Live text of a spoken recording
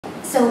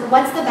So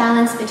what's the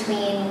balance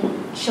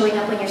between showing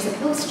up when you're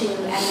supposed to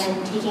and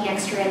then taking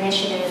extra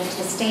initiative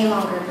to stay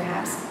longer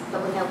perhaps,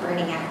 but without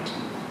burning out?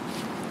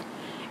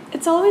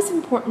 It's always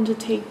important to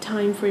take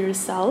time for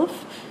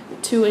yourself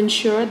to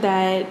ensure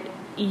that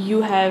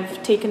you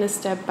have taken a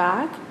step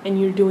back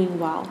and you're doing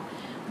well.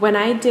 When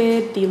I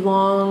did the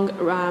long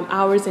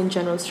hours in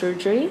general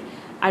surgery,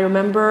 I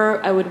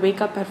remember I would wake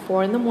up at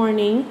 4 in the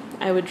morning,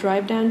 I would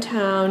drive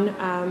downtown,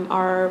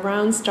 our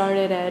round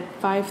started at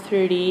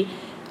 5:30,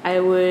 I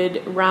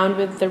would round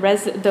with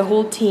the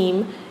whole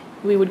team.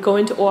 We would go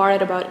into OR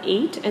at about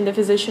 8, and the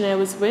physician I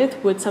was with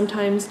would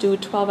sometimes do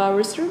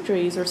 12-hour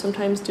surgeries or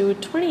sometimes do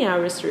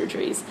 20-hour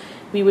surgeries.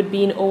 We would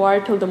be in OR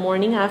till the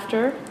morning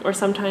after, or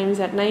sometimes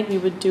at night we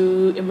would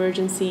do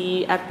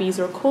emergency epis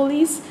or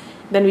choles.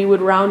 Then we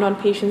would round on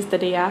patients the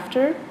day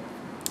after,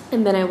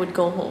 and then I would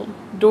go home.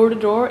 Door to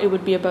door, it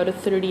would be about a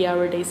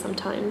 30-hour day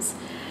sometimes.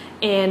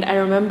 And I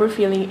remember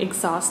feeling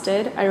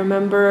exhausted. I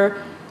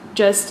remember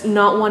just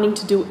not wanting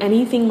to do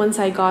anything once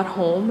I got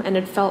home, and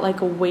it felt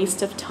like a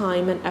waste of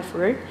time and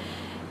effort.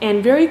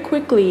 And very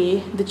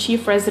quickly, the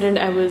chief resident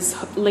I was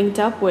linked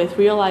up with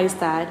realized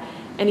that,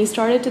 and he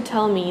started to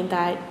tell me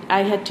that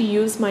I had to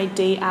use my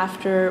day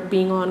after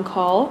being on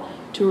call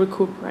to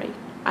recuperate.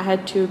 I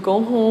had to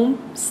go home,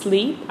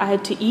 sleep, I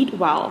had to eat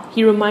well.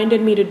 He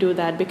reminded me to do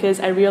that because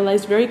I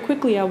realized very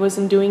quickly I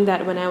wasn't doing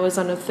that when I was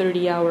on a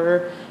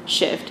 30-hour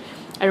shift.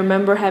 I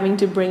remember having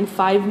to bring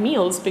 5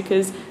 meals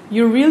because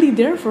you're really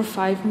there for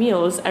 5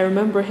 meals. I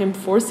remember him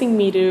forcing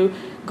me to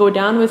go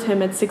down with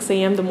him at 6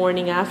 a.m. the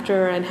morning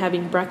after and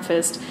having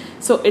breakfast.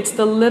 So it's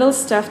the little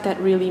stuff that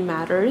really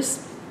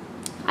matters.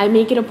 I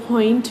make it a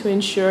point to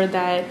ensure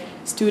that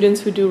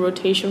students who do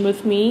rotation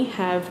with me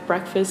have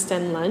breakfast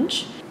and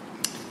lunch.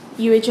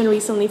 UHN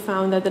recently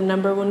found that the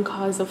 #1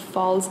 cause of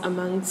falls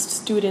amongst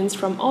students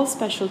from all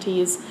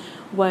specialties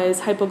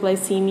was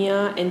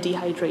hypoglycemia and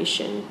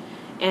dehydration.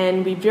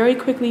 And we very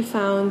quickly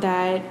found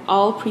that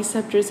all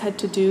preceptors had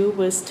to do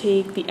was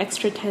take the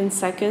extra 10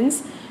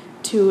 seconds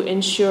to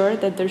ensure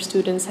that their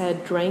students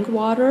had drank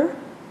water,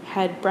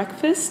 had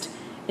breakfast,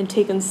 and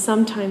taken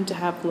some time to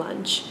have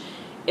lunch.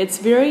 It's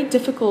very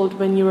difficult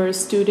when you're a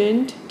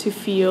student to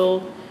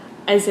feel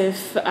as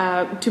if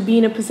to be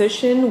in a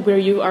position where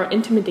you are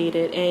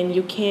intimidated and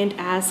you can't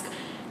ask,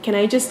 can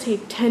I just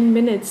take 10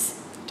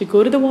 minutes to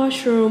go to the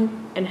washroom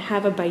and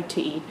have a bite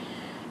to eat?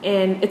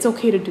 And it's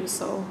okay to do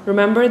so.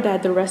 Remember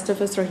that the rest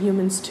of us are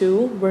humans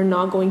too. We're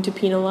not going to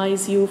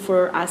penalize you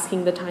for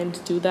asking the time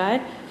to do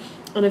that.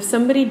 And if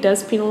somebody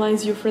does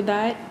penalize you for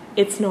that,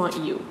 it's not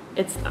you,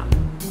 it's them.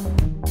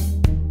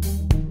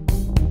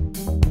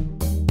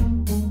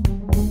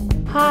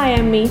 Hi,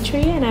 I'm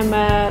Maitry and I'm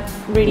a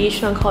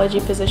Radiation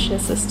Oncology Physician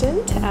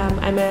Assistant.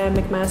 I'm a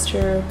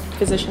McMaster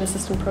Physician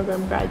Assistant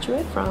Program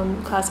graduate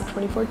from class of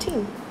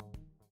 2014.